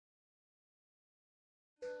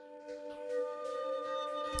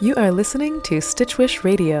You are listening to Stitch Wish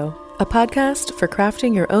Radio, a podcast for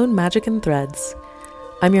crafting your own magic and threads.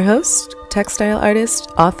 I'm your host, textile artist,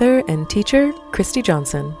 author, and teacher, Christy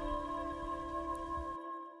Johnson.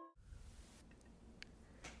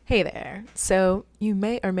 Hey there. So, you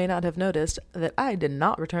may or may not have noticed that I did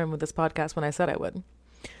not return with this podcast when I said I would.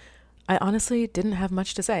 I honestly didn't have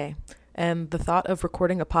much to say, and the thought of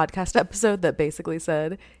recording a podcast episode that basically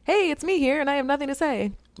said, "Hey, it's me here and I have nothing to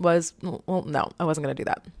say," was, well, no, I wasn't going to do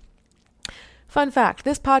that. Fun fact,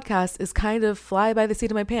 this podcast is kind of fly by the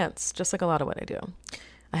seat of my pants, just like a lot of what I do.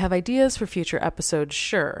 I have ideas for future episodes,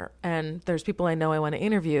 sure, and there's people I know I want to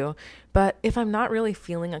interview, but if I'm not really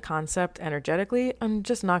feeling a concept energetically, I'm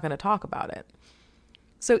just not going to talk about it.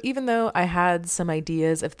 So even though I had some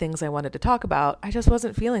ideas of things I wanted to talk about, I just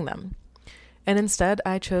wasn't feeling them. And instead,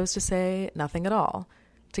 I chose to say nothing at all,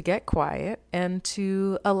 to get quiet, and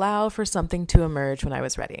to allow for something to emerge when I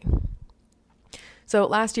was ready. So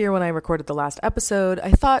last year when I recorded the last episode,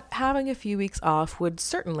 I thought having a few weeks off would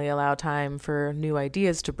certainly allow time for new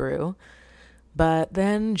ideas to brew. But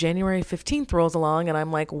then January 15th rolls along and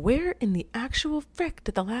I'm like, where in the actual frick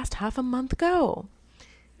did the last half a month go?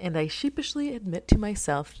 And I sheepishly admit to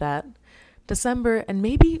myself that December and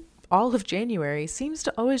maybe all of January seems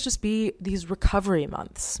to always just be these recovery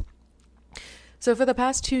months. So for the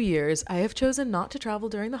past 2 years, I have chosen not to travel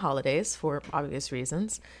during the holidays for obvious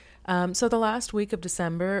reasons. So the last week of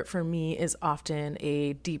December for me is often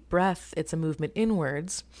a deep breath. It's a movement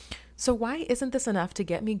inwards. So why isn't this enough to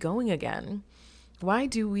get me going again? Why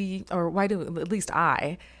do at least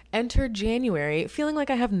I enter January feeling like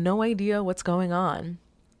I have no idea what's going on?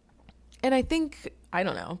 And I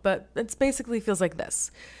don't know, but it basically feels like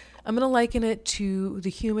this. I'm going to liken it to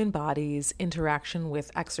the human body's interaction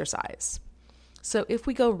with exercise. So if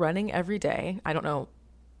we go running every day, I don't know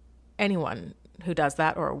anyone who does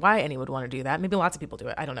that or why anyone would want to do that. Maybe lots of people do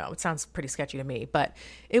it. I don't know. It sounds pretty sketchy to me. But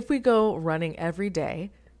if we go running every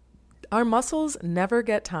day, our muscles never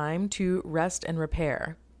get time to rest and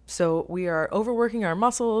repair. So we are overworking our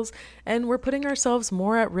muscles and we're putting ourselves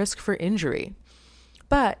more at risk for injury.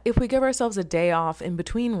 But if we give ourselves a day off in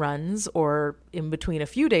between runs or in between a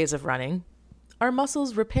few days of running, our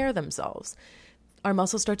muscles repair themselves. Our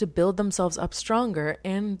muscles start to build themselves up stronger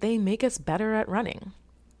and they make us better at running.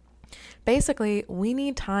 Basically, we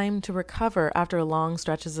need time to recover after long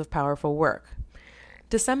stretches of powerful work.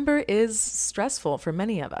 December is stressful for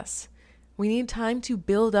many of us. We need time to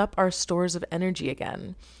build up our stores of energy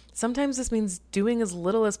again. Sometimes this means doing as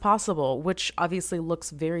little as possible, which obviously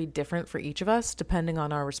looks very different for each of us depending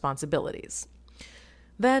on our responsibilities.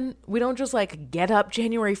 Then we don't just get up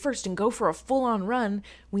January 1st and go for a full-on run.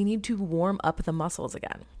 We need to warm up the muscles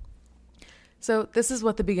again. So this is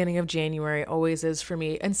what the beginning of January always is for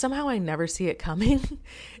me, and somehow I never see it coming.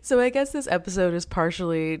 So I guess this episode is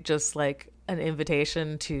partially just like an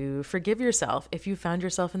invitation to forgive yourself if you found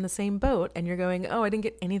yourself in the same boat and you're going, oh, I didn't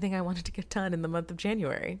get anything I wanted to get done in the month of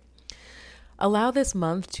January. Allow this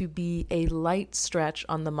month to be a light stretch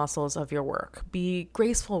on the muscles of your work. Be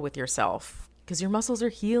graceful with yourself because your muscles are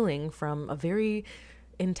healing from a very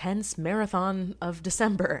intense marathon of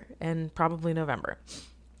December and probably November.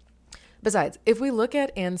 Besides, if we look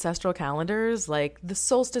at ancestral calendars like the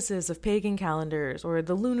solstices of pagan calendars or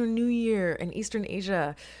the Lunar New Year in Eastern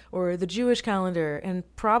Asia or the Jewish calendar and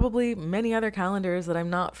probably many other calendars that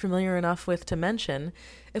I'm not familiar enough with to mention,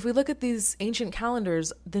 if we look at these ancient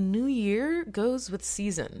calendars, the new year goes with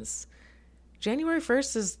seasons. January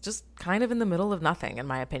 1st is just kind of in the middle of nothing, in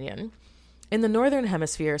my opinion. In the northern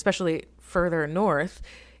hemisphere, especially further north,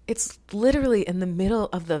 it's literally in the middle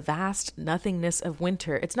of the vast nothingness of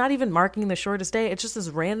winter. It's not even marking the shortest day. It's just this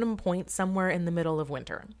random point somewhere in the middle of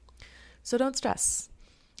winter. So don't stress.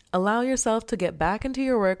 Allow yourself to get back into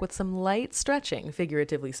your work with some light stretching,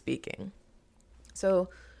 figuratively speaking. So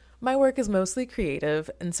my work is mostly creative,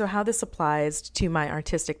 and so how this applies to my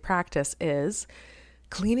artistic practice is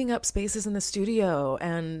cleaning up spaces in the studio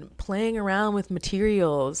and playing around with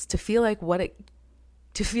materials to feel what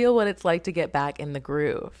it's like to get back in the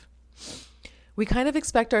groove. We kind of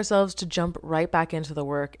expect ourselves to jump right back into the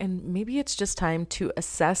work, and maybe it's just time to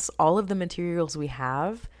assess all of the materials we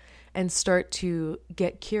have and start to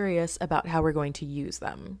get curious about how we're going to use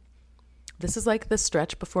them. This is like the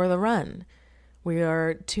stretch before the run. We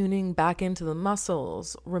are tuning back into the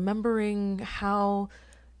muscles, remembering how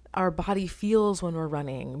our body feels when we're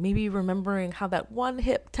running, maybe remembering how that one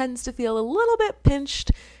hip tends to feel a little bit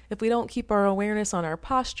pinched if we don't keep our awareness on our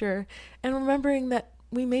posture, and remembering that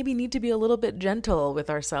we maybe need to be a little bit gentle with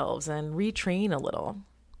ourselves and retrain a little.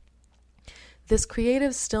 this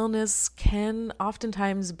creative stillness can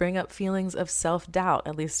oftentimes bring up feelings of self-doubt.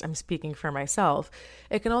 At least I'm speaking for myself.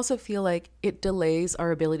 It can also feel like it delays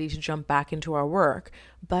our ability to jump back into our work,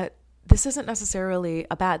 but this isn't necessarily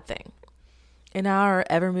a bad thing. In our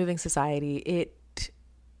ever-moving society, it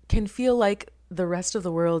can feel like the rest of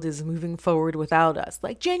the world is moving forward without us.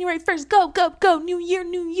 Like January 1st, go, go, go, new year,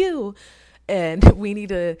 new you. And we need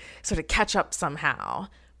to sort of catch up somehow.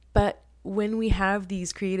 But when we have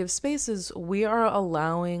these creative spaces, we are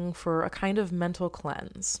allowing for a kind of mental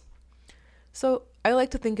cleanse. So I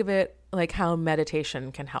like to think of it like how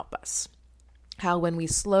meditation can help us. How when we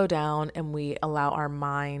slow down and we allow our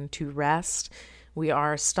mind to rest, we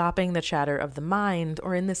are stopping the chatter of the mind,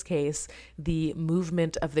 or in this case, the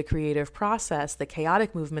movement of the creative process, the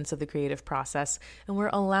chaotic movements of the creative process, and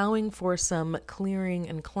we're allowing for some clearing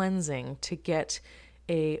and cleansing to get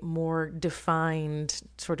a more defined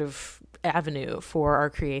sort of avenue for our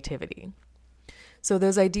creativity. So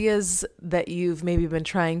those ideas that you've maybe been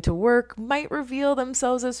trying to work might reveal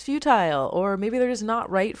themselves as futile, or maybe they're just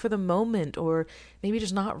not right for the moment, or maybe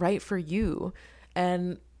just not right for you.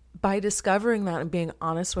 And by discovering that and being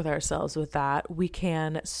honest with ourselves with that, we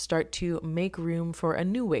can start to make room for a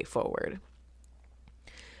new way forward.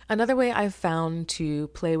 Another way I've found to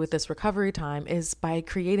play with this recovery time is by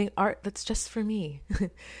creating art that's just for me.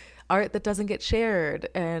 Art that doesn't get shared,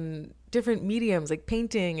 and different mediums like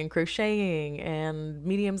painting and crocheting and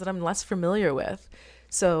mediums that I'm less familiar with.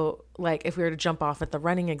 So like if we were to jump off at the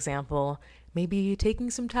running example, maybe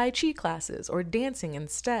taking some Tai Chi classes or dancing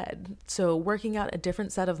instead. So working out a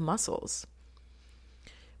different set of muscles.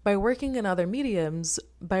 By working in other mediums,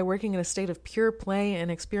 by working in a state of pure play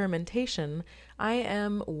and experimentation, I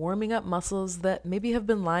am warming up muscles that maybe have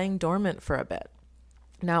been lying dormant for a bit.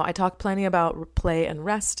 Now, I talk plenty about play and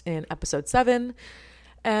rest in episode 7,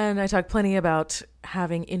 and I talk plenty about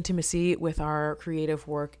having intimacy with our creative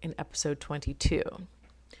work in episode 22.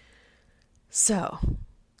 So,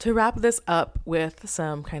 to wrap this up with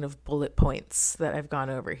some kind of bullet points that I've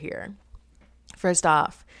gone over here. First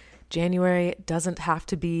off, January doesn't have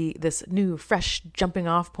to be this new, fresh jumping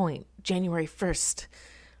off point, January 1st.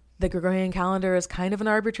 The Gregorian calendar is kind of an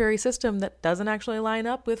arbitrary system that doesn't actually line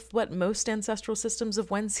up with what most ancestral systems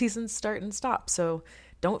of when seasons start and stop. So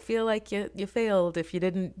don't feel like you failed if you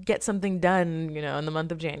didn't get something done, in the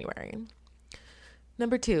month of January.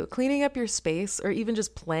 Number 2, cleaning up your space or even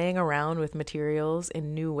just playing around with materials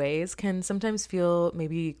in new ways can sometimes feel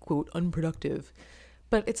maybe, quote, unproductive.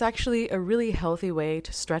 But it's actually a really healthy way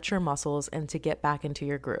to stretch your muscles and to get back into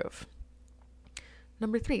your groove.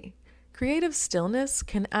 Number 3, creative stillness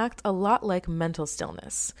can act a lot like mental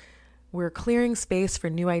stillness. We're clearing space for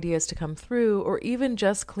new ideas to come through, or even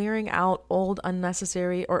just clearing out old,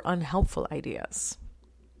 unnecessary, or unhelpful ideas.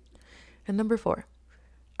 And number 4,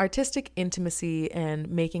 artistic intimacy and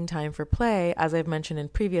making time for play, as I've mentioned in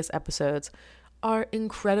previous episodes, are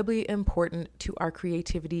incredibly important to our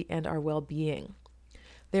creativity and our well-being.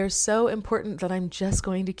 They're so important that I'm just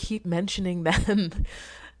going to keep mentioning them.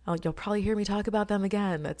 You'll probably hear me talk about them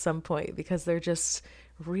again at some point because they're just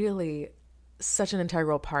really such an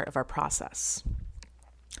integral part of our process.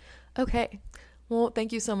 Okay, well,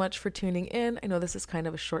 thank you so much for tuning in. I know this is kind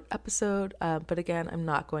of a short episode, but again, I'm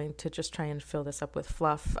not going to just try and fill this up with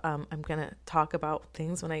fluff. I'm going to talk about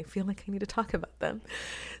things when I feel like I need to talk about them.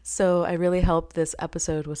 So I really hope this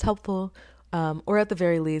episode was helpful. Or at the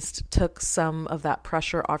very least, took some of that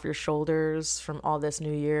pressure off your shoulders from all this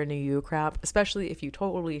new year, new you crap, especially if you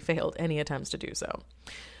totally failed any attempts to do so.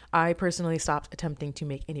 I personally stopped attempting to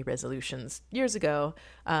make any resolutions years ago.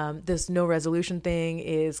 This no resolution thing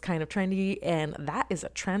is kind of trendy, and that is a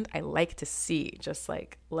trend I like to see. Just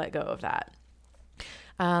like let go of that.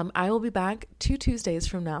 I will be back 2 Tuesdays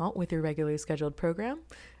from now with your regularly scheduled program.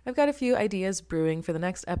 I've got a few ideas brewing for the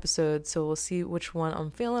next episode, so we'll see which one I'm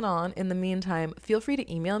feeling on. In the meantime, feel free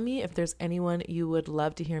to email me if there's anyone you would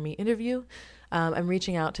love to hear me interview. I'm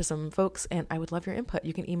reaching out to some folks, and I would love your input.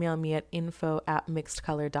 You can email me at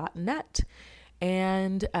info@mixedcolor.net.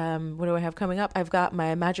 And what do I have coming up? I've got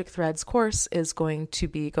my Magic Threads course is going to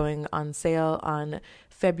be going on sale on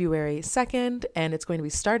February 2nd, and it's going to be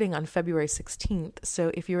starting on February 16th.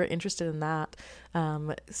 So if you are interested in that,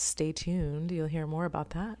 stay tuned. You'll hear more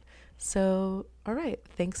about that. So, all right.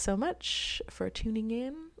 Thanks so much for tuning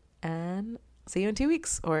in, and see you in 2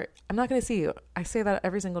 weeks. Or I'm not going to see you. I say that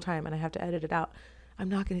every single time, and I have to edit it out. I'm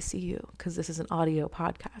not going to see you because this is an audio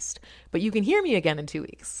podcast, but you can hear me again in 2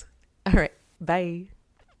 weeks. All right. Bye.